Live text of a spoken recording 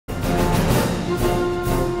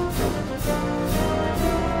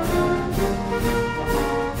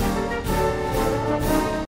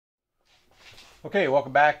Okay,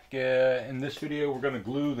 welcome back. In this video we're going to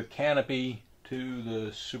glue the canopy to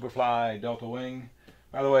the SuperFly Delta Wing.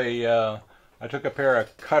 By the way, I took a pair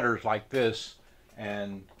of cutters like this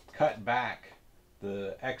and cut back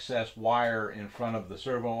the excess wire in front of the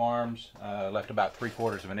servo arms. Left about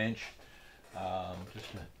 3/4 of an inch just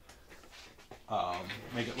to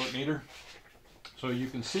make it look neater. So you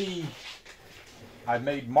can see I've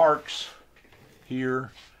made marks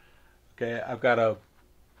here. Okay, I've got a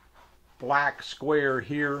black square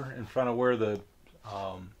here in front of where the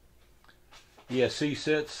ESC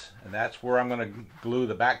sits, and that's where I'm going to glue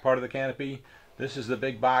the back part of the canopy. This is the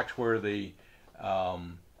big box where the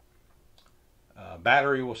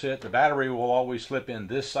battery will sit. The battery will always slip in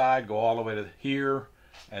this side, go all the way to here,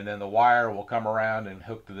 and then the wire will come around and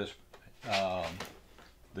hook to this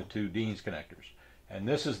the two Dean's connectors. And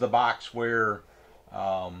this is the box where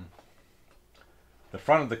the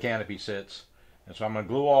front of the canopy sits. And so I'm going to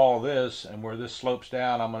glue all of this, and where this slopes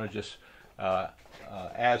down, I'm going to just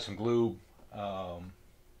add some glue to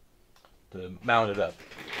mount it up.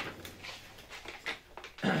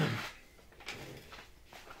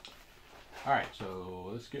 Alright, so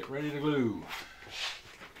let's get ready to glue.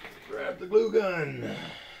 Grab the glue gun.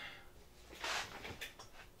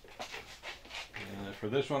 And for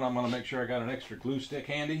this one, I'm going to make sure I got an extra glue stick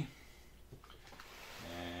handy.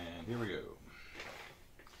 And here we go.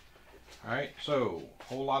 Alright, so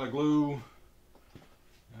whole lot of glue.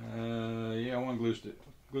 Yeah, one glue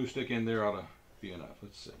stick in there ought to be enough.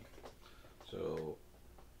 Let's see. So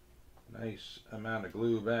nice amount of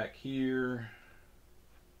glue back here.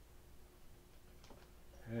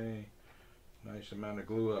 Okay, nice amount of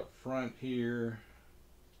glue up front here.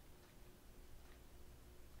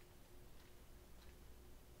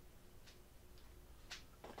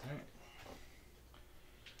 Okay.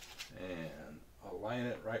 And align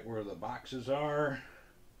it right where the boxes are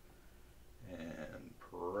and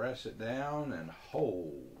press it down and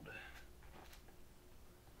hold.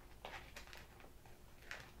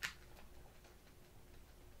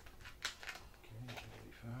 Okay, that'll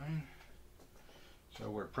be fine. So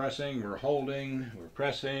we're pressing, we're holding, we're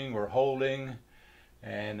pressing, we're holding,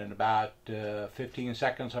 and in about 15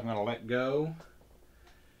 seconds I'm going to let go.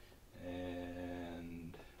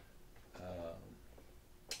 And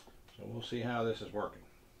so we'll see how this is working.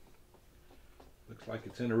 Looks like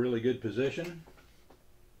it's in a really good position.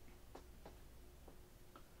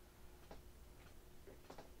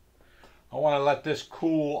 I want to let this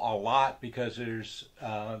cool a lot because there's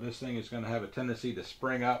this thing is going to have a tendency to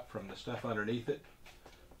spring up from the stuff underneath it.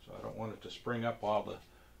 So I don't want it to spring up while the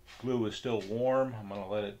glue is still warm. I'm going to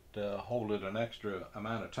let it hold it an extra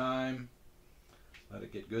amount of time. Let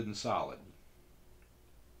it get good and solid.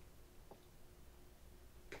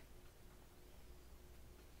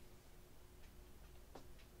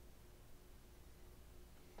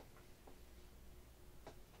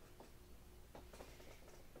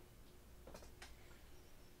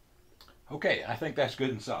 Okay, I think that's good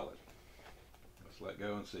and solid. Let's let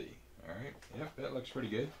go and see. All right, yep, that looks pretty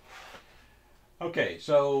good. Okay,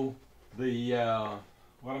 so the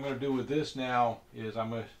what I'm going to do with this now is I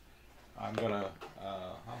might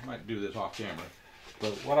do this off camera,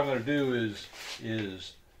 but what I'm going to do is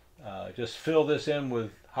just fill this in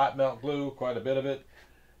with hot melt glue, quite a bit of it,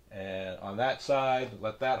 and on that side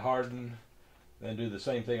let that harden. Then do the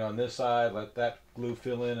same thing on this side, let that glue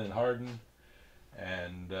fill in and harden,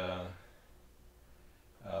 and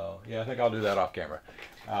yeah, I think I'll do that off camera.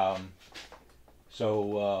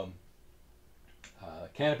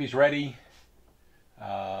 Canopy's ready.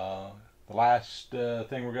 The last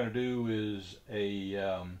thing we're going to do is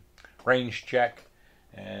a range check,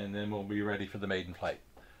 and then we'll be ready for the maiden flight.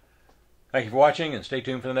 Thank you for watching, and stay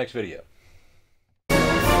tuned for the next video.